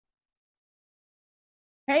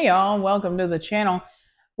Hey y'all, welcome to the channel.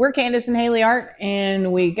 We're Candace and Haley Art,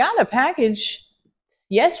 and we got a package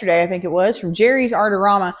yesterday, I think it was, from Jerry's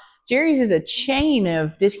Artarama. Jerry's is a chain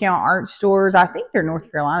of discount art stores. I think they're North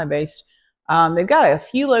Carolina based. They've got a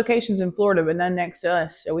few locations in Florida, but none next to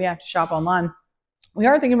us, so we have to shop online. We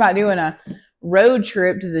are thinking about doing a road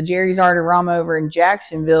trip to the Jerry's Artarama over in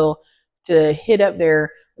Jacksonville to hit up their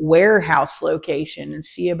warehouse location and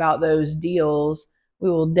see about those deals. We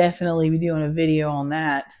will definitely be doing a video on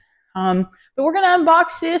that. But we're going to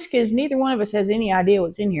unbox this because neither one of us has any idea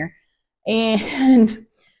what's in here. And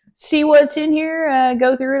see what's in here,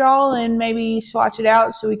 go through it all, and maybe swatch it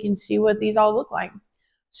out so we can see what these all look like.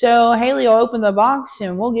 So Haley will open the box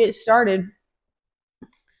and we'll get started.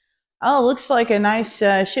 Oh, looks like a nice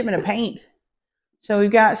shipment of paint. So we've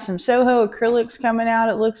got some SoHo Acrylics coming out,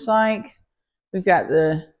 it looks like. We've got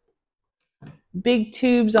the big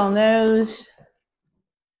tubes on those.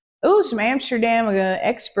 Oh, some Amsterdam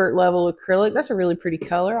expert level acrylic. That's a really pretty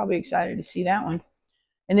color. I'll be excited to see that one.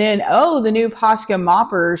 And then, oh, the new Posca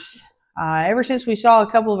moppers. Ever since we saw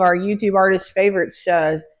a couple of our YouTube artists' favorites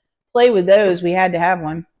play with those, we had to have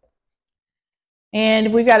one.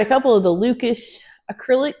 And we've got a couple of the Lukas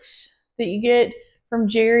acrylics that you get from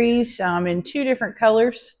Jerry's in two different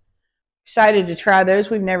colors. Excited to try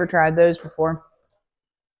those. We've never tried those before.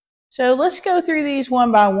 So let's go through these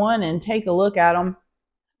one by one and take a look at them.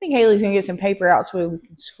 I think Haley's going to get some paper out so we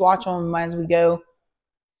can swatch them as we go.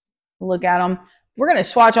 Look at them. We're going to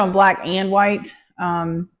swatch on black and white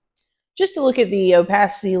just to look at the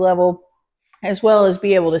opacity level as well as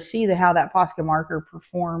be able to see how that Posca marker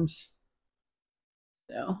performs.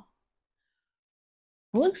 So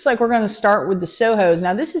looks like we're going to start with the SoHos.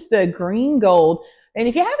 Now this is the green gold. And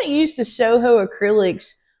if you haven't used the SoHo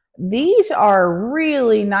acrylics, these are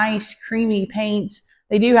really nice creamy paints.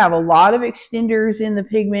 They do have a lot of extenders in the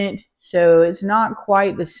pigment, so it's not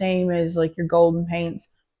quite the same as like your golden paints,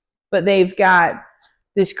 but they've got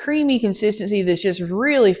this creamy consistency that's just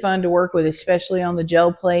really fun to work with, especially on the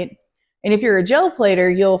gel plate. And if you're a gel plater,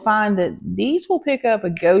 you'll find that these will pick up a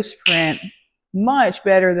ghost print much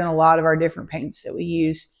better than a lot of our different paints that we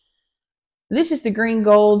use. This is the green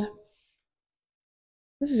gold.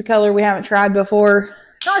 This is a color we haven't tried before.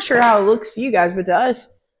 Not sure how it looks to you guys, but to us,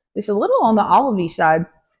 it's a little on the olivey side.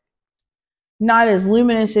 Not as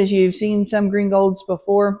luminous as you've seen some green golds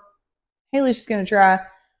before. Haley's just going to try a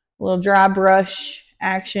little dry brush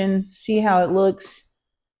action, see how it looks.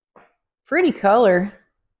 Pretty color.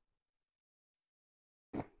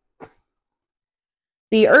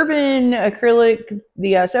 The urban acrylic,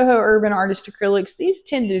 the SoHo Urban Artist Acrylics, these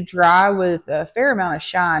tend to dry with a fair amount of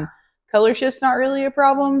shine. Color shift's not really a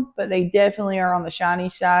problem, but they definitely are on the shiny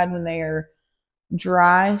side when they are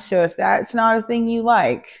dry. So if that's not a thing you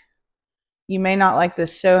like, you may not like the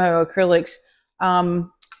SoHo acrylics.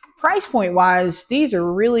 Price point wise, these are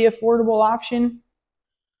a really affordable option.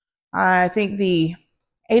 I think the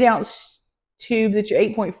 8-ounce tube that you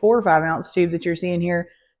 8.45 ounce tube that you're seeing here,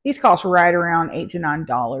 these cost right around $8 to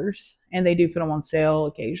 $9, and they do put them on sale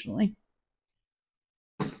occasionally.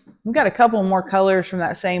 We've got a couple more colors from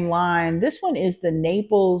that same line. This one is the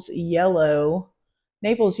Naples yellow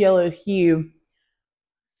hue.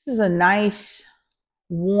 This is a nice,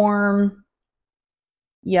 warm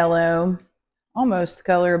yellow, almost the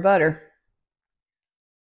color of butter.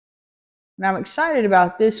 And I'm excited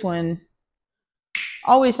about this one.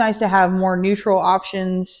 Always nice to have more neutral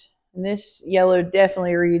options. And this yellow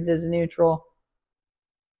definitely reads as a neutral.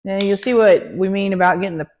 Now you'll see what we mean about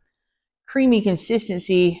getting the creamy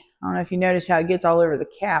consistency. I don't know if you notice how it gets all over the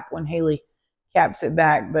cap when Haley caps it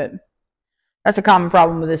back, but that's a common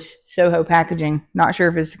problem with this SoHo packaging. Not sure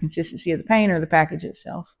if it's the consistency of the paint or the package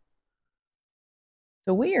itself.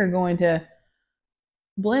 So we are going to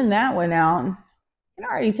blend that one out. You can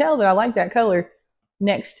already tell that I like that color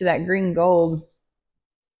next to that green gold.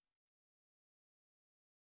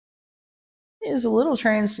 It is a little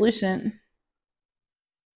translucent,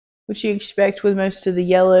 which you expect with most of the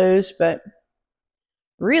yellows, but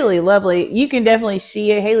really lovely. You can definitely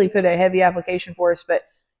see it. Haley put a heavy application for us, but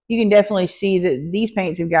you can definitely see that these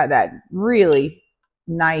paints have got that really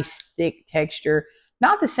nice thick texture.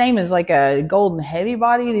 Not the same as like a golden heavy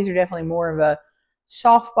body. These are definitely more of a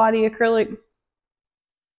soft body acrylic.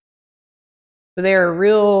 But they're a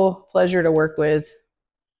real pleasure to work with,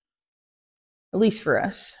 at least for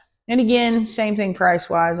us. And again, same thing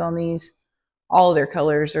price-wise on these. All of their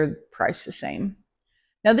colors are priced the same.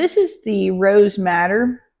 Now this is the Rose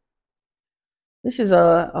Madder. This is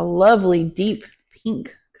a lovely deep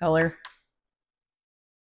pink color.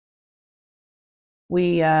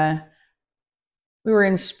 We were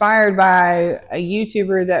inspired by a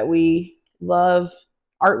YouTuber that we love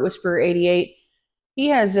Art Whisperer 88. He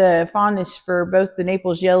has a fondness for both the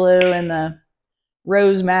Naples Yellow and the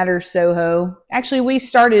Rose Madder Soho. Actually, we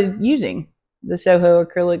started using the SoHo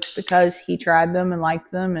acrylics because he tried them and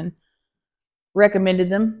liked them and recommended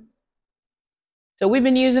them. So we've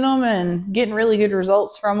been using them and getting really good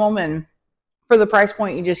results from them. And for the price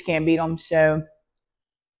point, you just can't beat them. So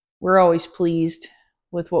we're always pleased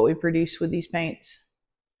with what we produce with these paints.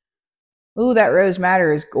 Ooh, that Rose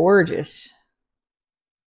Madder is gorgeous.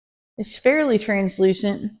 It's fairly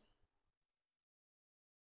translucent.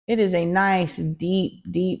 It is a nice, deep,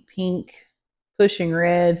 deep pink, pushing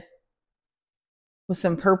red with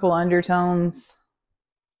some purple undertones.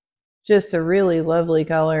 Just a really lovely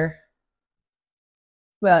color.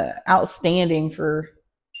 But outstanding for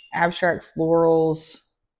abstract florals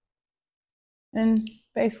and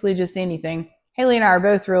basically just anything. Haley and I are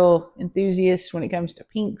both real enthusiasts when it comes to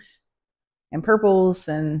pinks and purples,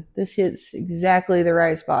 and this hits exactly the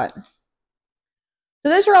right spot. So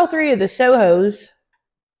those are all three of the Sohos.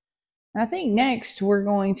 And I think next we're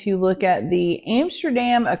going to look at the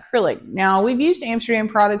Amsterdam acrylic. Now, we've used Amsterdam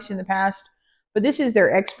products in the past, but this is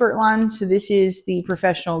their expert line, so this is the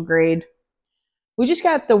professional grade. We just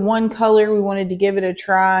got the one color. We wanted to give it a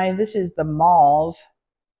try. This is the mauve.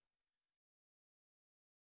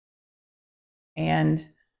 And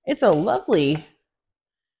it's a lovely,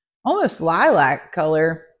 almost lilac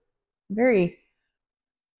color. Very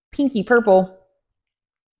pinky purple.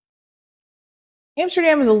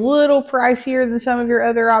 Amsterdam is a little pricier than some of your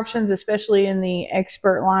other options, especially in the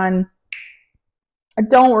expert line. I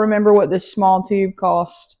don't remember what this small tube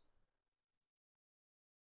cost.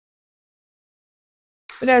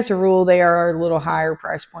 But as a rule, they are a little higher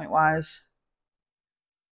price point wise.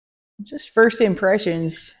 Just first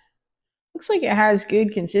impressions. Looks like it has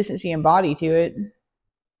good consistency and body to it.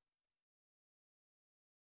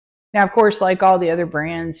 Now, of course, like all the other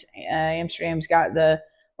brands, Amsterdam's got the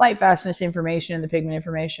light fastness information and the pigment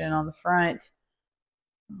information on the front.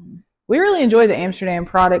 We really enjoy the Amsterdam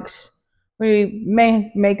products. We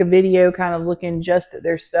may make a video kind of looking just at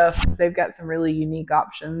their stuff because they've got some really unique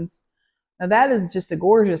options. Now that is just a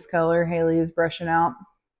gorgeous color Haley is brushing out.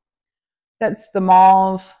 That's the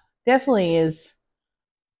mauve. Definitely is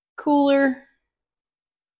cooler,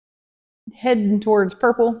 heading towards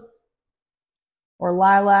purple or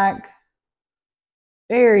lilac.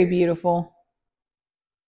 Very beautiful.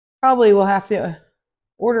 Probably will have to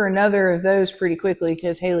order another of those pretty quickly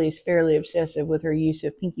because Haley's fairly obsessive with her use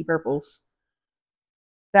of pinky purples.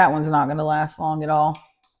 That one's not going to last long at all.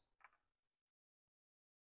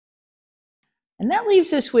 And that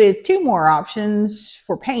leaves us with two more options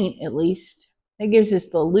for paint, at least. That gives us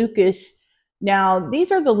the Lukas. Now,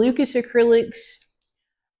 these are the Lukas acrylics,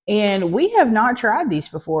 and we have not tried these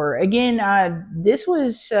before. Again, this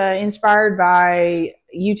was inspired by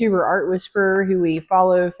YouTuber Art Whisperer, who we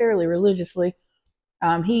follow fairly religiously.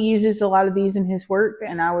 He uses a lot of these in his work,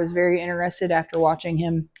 and I was very interested after watching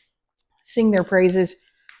him sing their praises.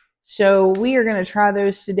 So we are going to try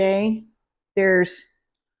those today. There's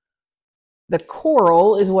the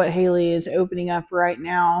coral is what Haley is opening up right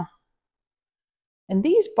now. And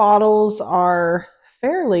these bottles are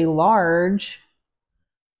fairly large.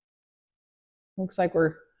 Looks like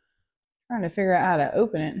we're trying to figure out how to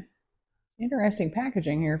open it. Interesting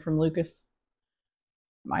packaging here from Lukas.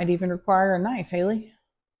 Might even require a knife, Haley.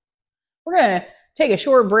 We're going to take a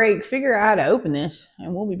short break, figure out how to open this,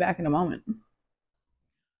 and we'll be back in a moment.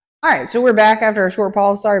 All right, so we're back after a short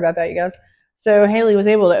pause. Sorry about that, you guys. So Haley was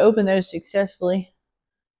able to open those successfully.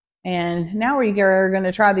 And now we are going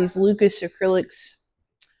to try these Lukas acrylics.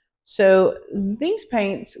 So these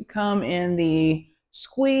paints come in the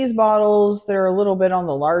squeeze bottles that are a little bit on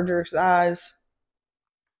the larger size.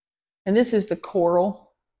 And this is the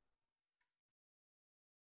coral.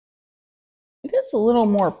 It is a little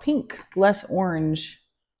more pink, less orange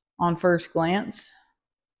on first glance.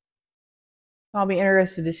 I'll be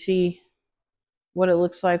interested to see what it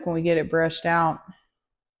looks like when we get it brushed out.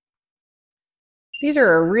 These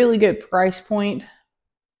are a really good price point.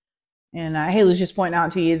 And Haley's just pointing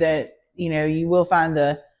out to you that, you know, you will find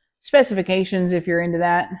the specifications if you're into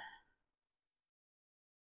that.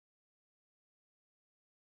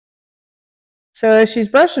 So as she's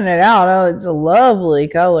brushing it out, oh, it's a lovely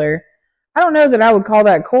color. I don't know that I would call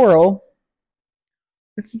that coral.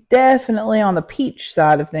 It's definitely on the peach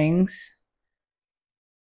side of things.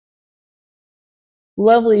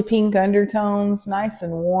 Lovely pink undertones, nice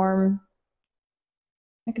and warm.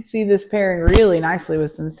 I could see this pairing really nicely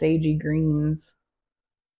with some sagey greens.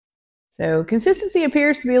 So consistency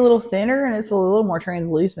appears to be a little thinner, and it's a little more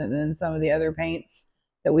translucent than some of the other paints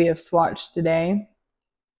that we have swatched today.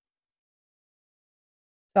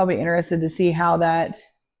 So I'll be interested to see how that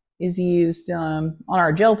is used on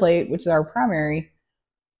our gel plate, which is our primary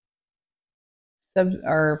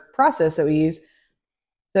process that we use.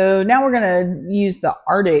 So now we're going to use the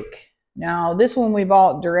Arctic. Now this one we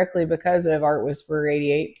bought directly because of Art Whisperer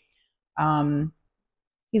 88.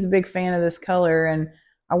 He's a big fan of this color, and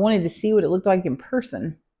I wanted to see what it looked like in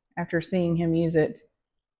person after seeing him use it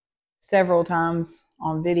several times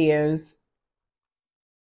on videos.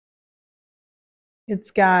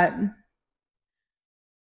 It's got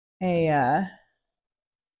a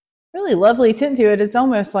really lovely tint to it. It's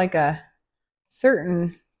almost like a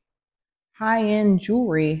certain high-end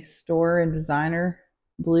jewelry store and designer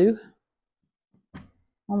blue.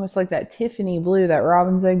 Almost like that Tiffany blue, that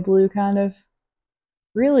robin's egg blue kind of.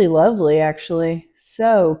 Really lovely, actually.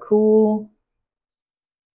 So cool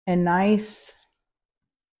and nice.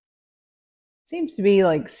 Seems to be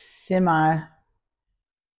like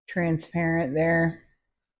semi-transparent there.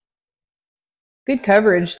 Good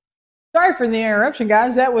coverage. Sorry for the interruption,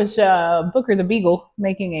 guys. That was Booker the Beagle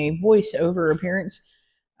making a voiceover appearance.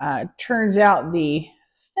 Turns out the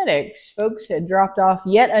FedEx folks had dropped off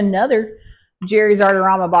yet another Jerry's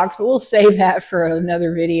Artarama box, but we'll save that for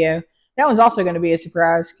another video. That one's also going to be a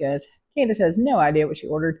surprise because Candace has no idea what she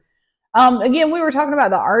ordered. Again, we were talking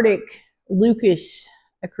about the Arctic Lukas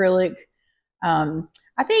acrylic. I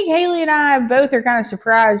think Haley and I both are kind of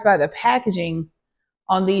surprised by the packaging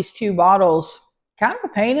on these two bottles. Kind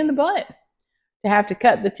of a pain in the butt to have to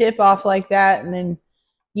cut the tip off like that and then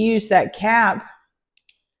use that cap.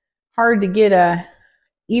 Hard to get a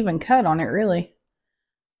even cut on it, really.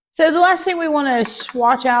 So the last thing we want to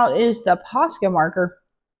swatch out is the Posca marker.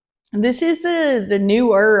 This is the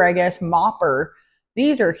newer, I guess, mopper.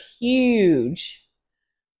 These are huge.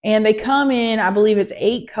 And they come in, I believe it's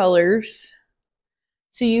 8 colors.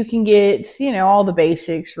 So you can get, you know, all the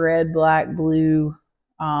basics: red, black, blue,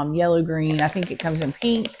 yellow, green. I think it comes in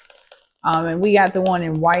pink. And we got the one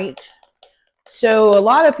in white. So a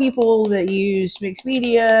lot of people that use mixed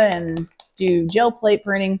media and do gel plate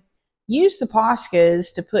printing use the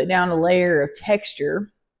Poscas to put down a layer of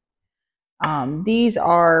texture. These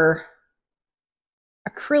are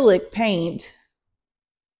acrylic paint.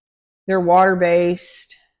 They're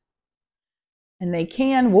water-based. And they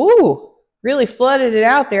can, woo, really flooded it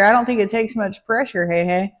out there. I don't think it takes much pressure,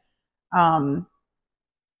 hey. Oh,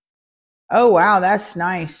 wow, that's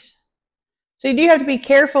nice. So you do have to be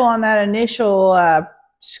careful on that initial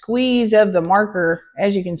squeeze of the marker.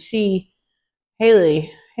 As you can see, Haley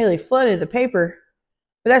flooded the paper.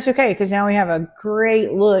 But that's okay, because now we have a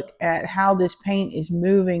great look at how this paint is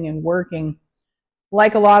moving and working.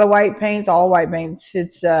 Like a lot of white paints, all white paints,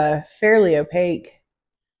 it's fairly opaque.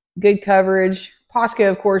 Good coverage. Posca,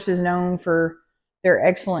 of course, is known for their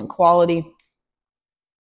excellent quality.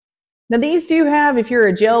 Now these do have, if you're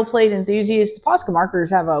a gel plate enthusiast, the Posca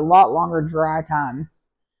markers have a lot longer dry time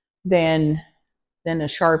than a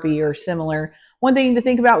Sharpie or similar. One thing to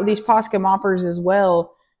think about with these Posca moppers as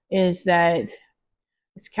well is that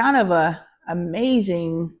it's kind of a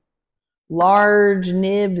amazing large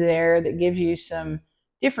nib there that gives you some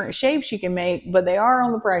different shapes you can make, but they are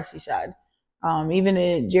on the pricey side. Even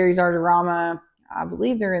at Jerry's Artarama, I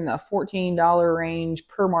believe they're in the $14 range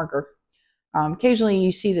per marker. Occasionally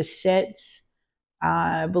you see the sets.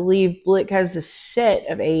 I believe Blick has the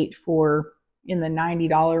set of 8 for in the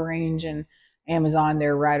 $90 range, and Amazon,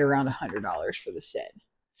 they're right around $100 for the set.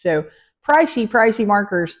 So pricey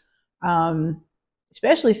markers,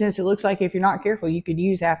 especially since it looks like if you're not careful, you could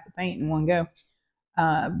use half the paint in one go.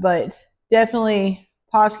 But definitely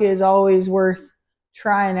Posca is always worth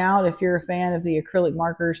trying out if you're a fan of the acrylic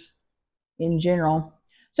markers in general.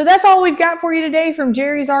 So that's all we've got for you today from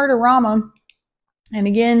Jerry's Artarama. And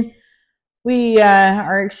again, we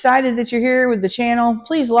are excited that you're here with the channel.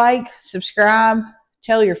 Please like, subscribe,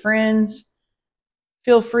 tell your friends.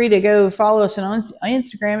 Feel free to go follow us on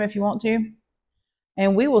Instagram if you want to.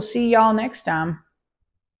 And we will see y'all next time.